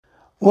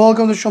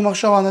Welcome to Shomach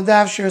Show on the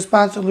Daf. She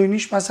responds to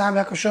Nishmas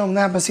HaMyakashom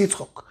Nabas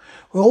Yitzchok.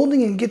 We're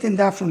holding in Gittin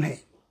Daf Nun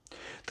Hey.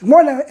 The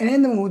Gemara in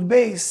Endamud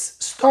base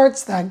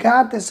starts the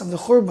Agados of the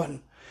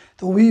Churban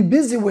that we'll be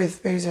busy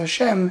with Be'ez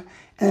Hashem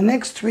in the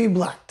next three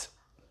blot.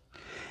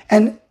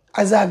 And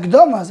as a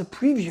Agdama, as a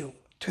preview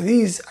to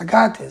these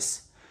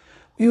Agados,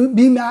 we will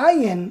be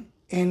ma'ayin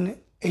in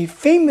a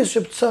famous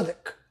Reb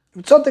Tzaddik.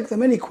 Reb Tzaddik, the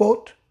many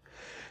quote.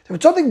 The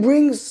Reb Tzaddik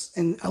brings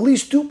in at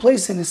least two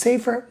places in the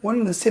Sefer,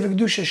 one in the Sefer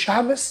Kedusha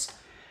Shabbos,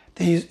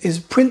 that is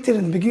printed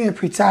in the beginning of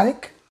Pri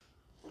Tzadik,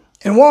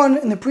 and one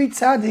in the Pri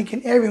Tzadik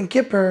in Yom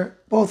Kippur,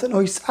 both in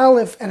Ois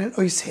Aleph and in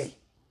Ois Hey.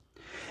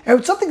 And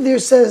Reb Tzaddik there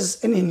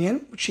says in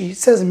Indian, which he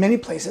says in many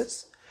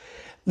places,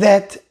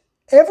 that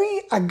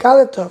every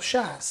Agadah of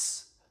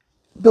Shas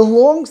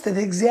belongs to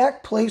the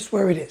exact place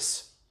where it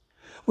is.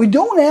 We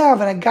don't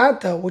have an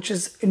Agadah which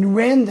is in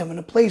random in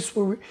a place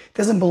where it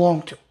doesn't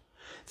belong to.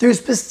 They're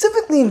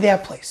specifically in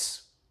that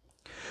place.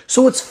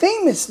 So what's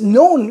famous,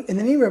 known in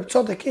the name of Reb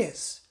Tzaddik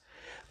is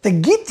the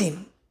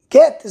Gittin,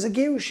 get, is a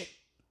Gerushin.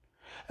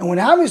 And when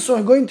Am Yisrael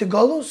are going to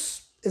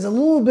Agados, is a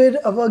little bit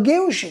of a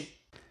Gerushin.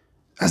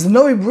 As the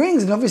Novi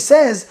brings, the Novi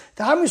says,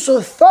 the Am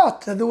Yisrael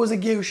thought that there was a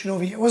Gerushin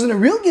over here. It wasn't a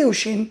real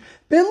Gerushin,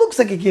 but it looks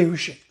like a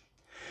Gerushin.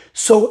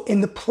 So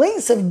in the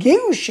place of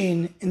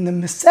Gerushin, in the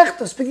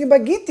Masechta speaking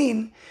about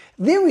Gittin,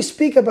 there we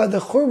speak about the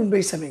Churban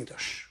Beis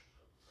HaMikdash.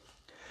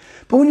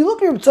 But when you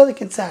look at Reb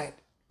Tzaddik inside,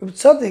 Reb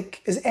Tzaddik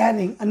is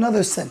adding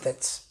another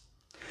sentence.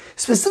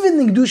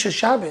 Specifically in Kedusha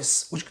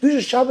Shabbos, which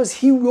Kedusha Shabbos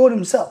he wrote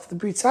himself. The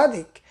Pri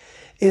Tzadik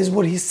is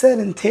what he said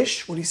in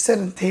Tish, what he said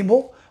in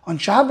table on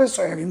Shabbos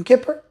or Yom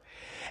Kippur,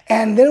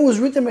 and then it was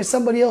written by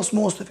somebody else,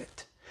 most of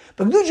it.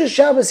 But Kedusha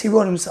Shabbos he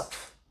wrote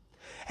himself.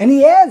 And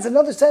he adds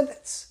another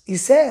sentence. He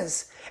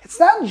says, it's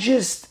not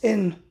just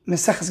in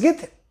Meseches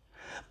Gittin,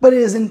 but it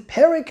is in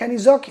Perek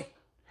HaNizokim.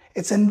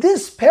 It's in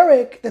this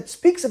Perek that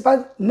speaks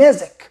about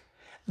Nezek.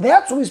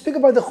 That's what we speak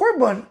about the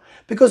Churban,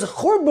 because the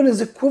Churban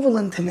is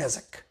equivalent to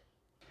Nezek.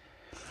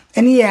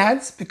 And he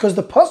adds, because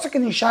the Pasuk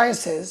in Yeshaya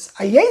says,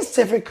 Ayei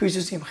Sefer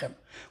Krisus Yimchem.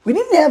 We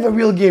didn't have a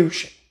real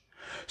Gerushin.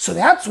 So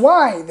that's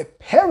why the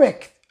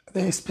Perek,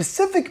 the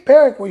specific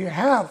Perek where you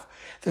have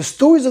the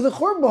stories of the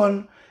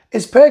Churban,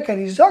 is Perek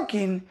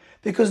HaNizokim,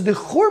 because the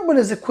Churban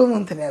is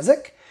equivalent to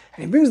Nezek.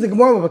 And he brings the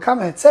Gemara of Bakama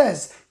that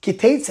says,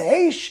 Kitei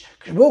Tzeish,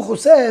 Baruch Hu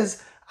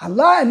says,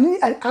 Allah,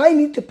 I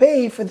need to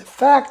pay for the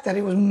fact that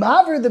it was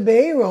Maver the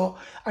Be'ero,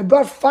 I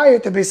brought fire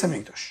to Beis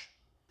HaMikdash.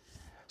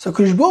 So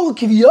Kadosh Baruch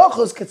Hu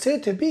Kiviyachol is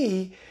considered to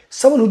be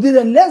someone who did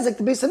a nezek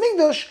to Beis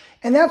HaMikdash,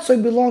 and that's why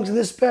it belongs to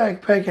this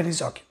Perek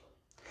HaNizokim.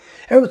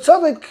 And Reb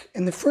Tzaddik,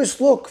 in the first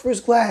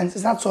glance,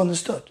 is not so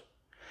understood.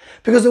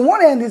 Because on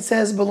one hand it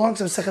says it belongs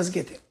to Meseches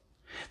Gittin.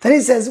 Then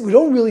he says we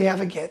don't really have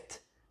a get,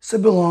 so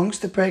it belongs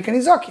to Perek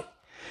HaNizokim.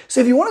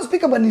 So if you want to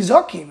speak about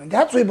Nizokim, and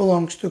that's what it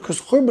belongs to,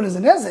 because Churban is a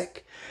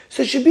nezek,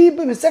 so it should be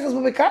Meseches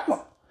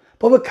B'Bekama.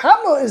 But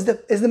B'Bekama is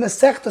the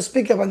Masech to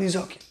speak about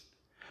Nizokim.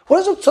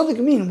 What does Reb Tzaddik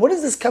mean? What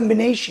is this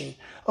combination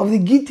of the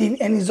Gittin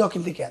and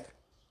Nizokim together?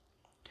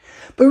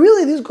 But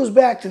really, this goes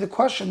back to the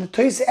question that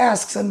Toys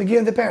asks at the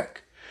beginning of the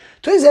Perek.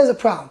 Toys has a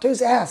problem.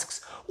 Toys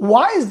asks,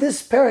 why is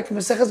this Perek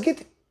Meseches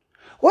Gittin?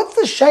 What's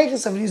the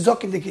shaykhs of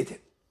Nizokim to Gittin?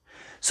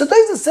 So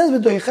Toys says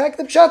with Doichak,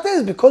 the pshat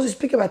is because we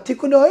speak about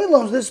Tikkun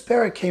Ha'olams, this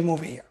Perek came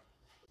over here.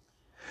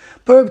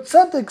 But Reb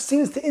Tzaddik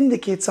seems to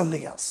indicate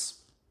something else.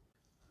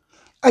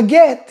 A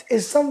get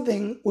is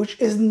something which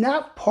is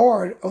not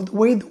part of the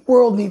way the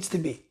world needs to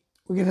be.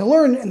 We're going to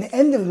learn in the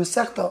end of the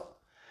Masechta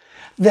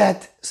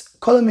that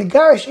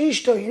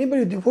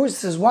anybody who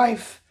divorces his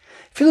wife,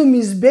 even the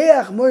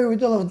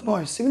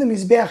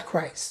Mizbeach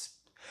cries.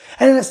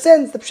 And in a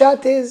sense, the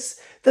pshat is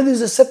that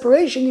there's a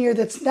separation here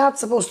that's not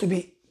supposed to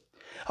be.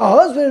 A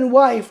husband and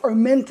wife are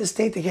meant to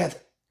stay together.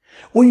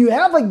 When you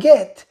have a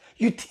get,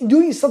 you're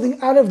doing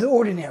something out of the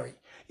ordinary.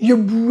 You're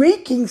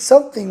breaking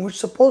something which is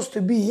supposed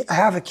to be a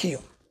have a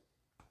kiyum.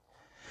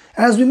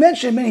 And as we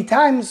mentioned many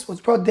times,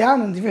 what's brought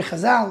down in Divrei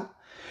Chazal,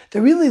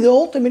 that really the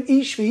ultimate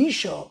ish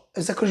v'isha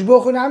is the Kadosh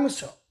Baruch Hu and Am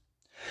Yisrael.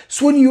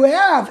 So when you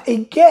have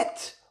a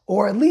get,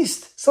 or at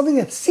least something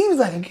that seems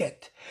like a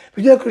get,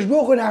 between Kadosh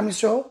Baruch Hu and Am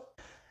Yisrael,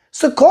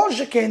 so kol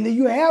sheken that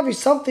you have is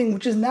something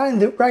which is not in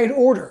the right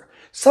order,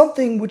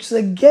 something which is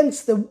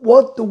against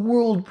what the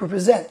world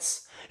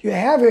represents. You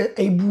have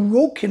a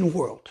broken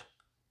world.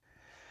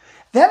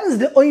 That is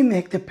the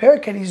oimek, the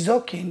Perek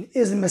HaNizokim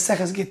is in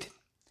Meseches Gittin.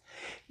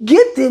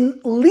 Gittin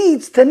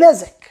leads to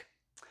Nezek.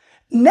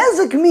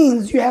 Nezek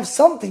means you have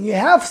something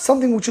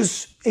which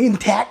is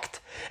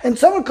intact, and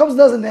someone comes and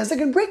does a Nezek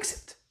and breaks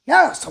it.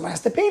 Now, someone has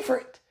to pay for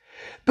it.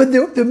 But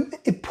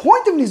the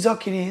point of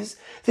Nizokim is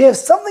they have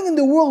something in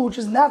the world which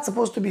is not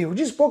supposed to be. We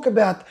just spoke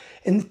about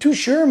in 2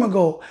 shurim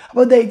ago,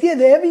 about the idea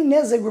that every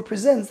Nezek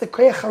represents the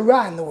Koyach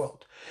Hara in the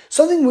world.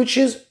 Something which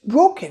is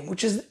broken,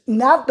 which is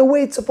not the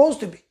way it's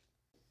supposed to be.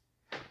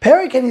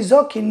 Perek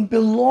HaNizokim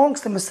belongs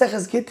to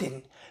Meseches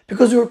Gittin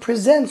because it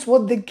represents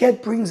what the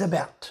get brings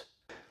about.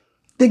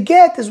 The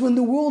get is when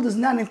the world is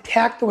not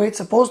intact the way it's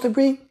supposed to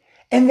be,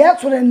 and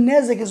that's what a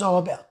nezek is all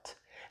about.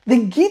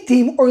 the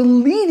Gittin are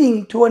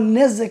leading to a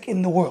nezek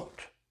in the world.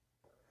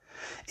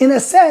 In a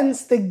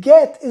sense, the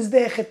get is the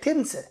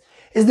echetinse,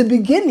 is the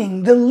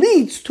beginning that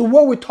leads to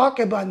what we're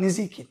talking about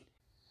nezikin.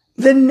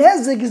 The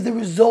nezek is the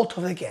result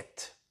of the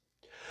get.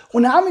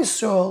 When Am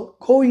Yisrael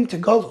going to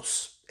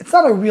Galus, it's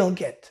not a real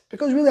get,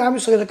 because really Am Yisrael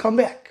is going to come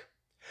back.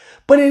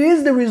 But it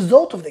is the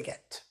result of the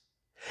get.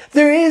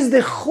 There is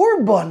the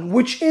Churban,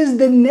 which is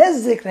the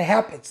nezek that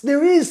happens.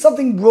 There is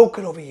something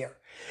broken over here.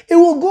 It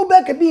will go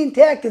back and be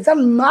intact. It's not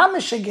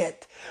mamish a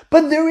get,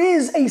 but there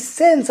is a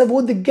sense of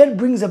what the get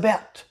brings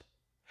about.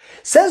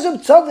 Says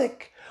Reb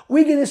Tzadok,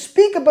 we're going to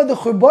speak about the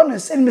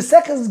Churbanis in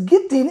Maseches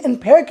Gittin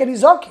and Perek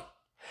Nizakin.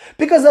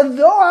 Because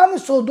although Am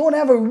Yisrael don't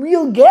have a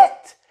real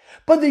get,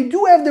 but they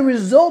do have the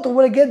result of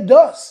what a get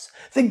does.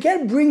 The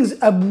get brings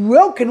a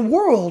broken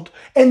world,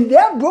 and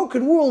that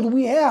broken world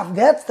we have,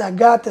 that's the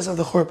Agados of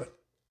the Churban.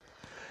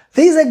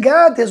 These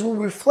Agados will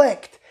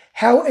reflect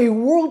how a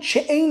world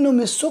she'eino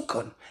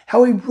mesukon,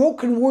 how a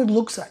broken world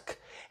looks like,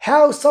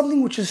 how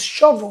something which is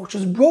shavu, which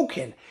is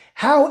broken,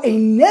 how a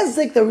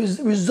nezek, the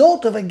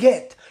result of a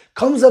get,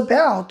 comes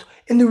about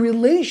in the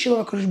relation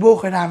of HaKadosh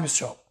Baruch Hu and Am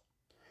Yisrael.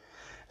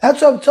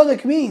 That's what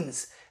Tzadok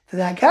means. The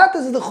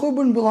Agados of the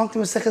Churban belong to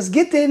Maseches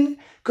Gittin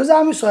because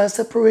Am Yisrael has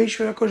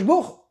separation from HaKadosh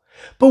Baruch Hu.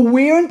 But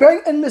we're in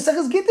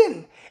Maseches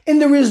Gittin, in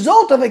the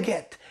result of a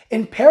get,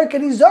 in Perek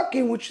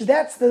Nizakin, which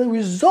that's the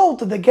result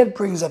that the get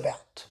brings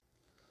about.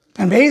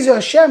 And Be'ezer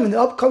Hashem, in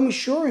the upcoming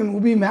Shurim, will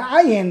be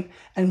Ma'ayin,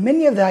 and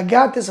many of the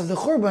Agados of the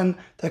Churban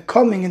that are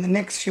coming in the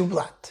next few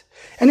blot.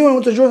 Anyone who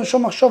wants to join the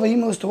Shomachshava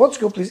email list to what's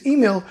go, please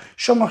email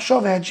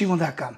shomachshava@gmail.com.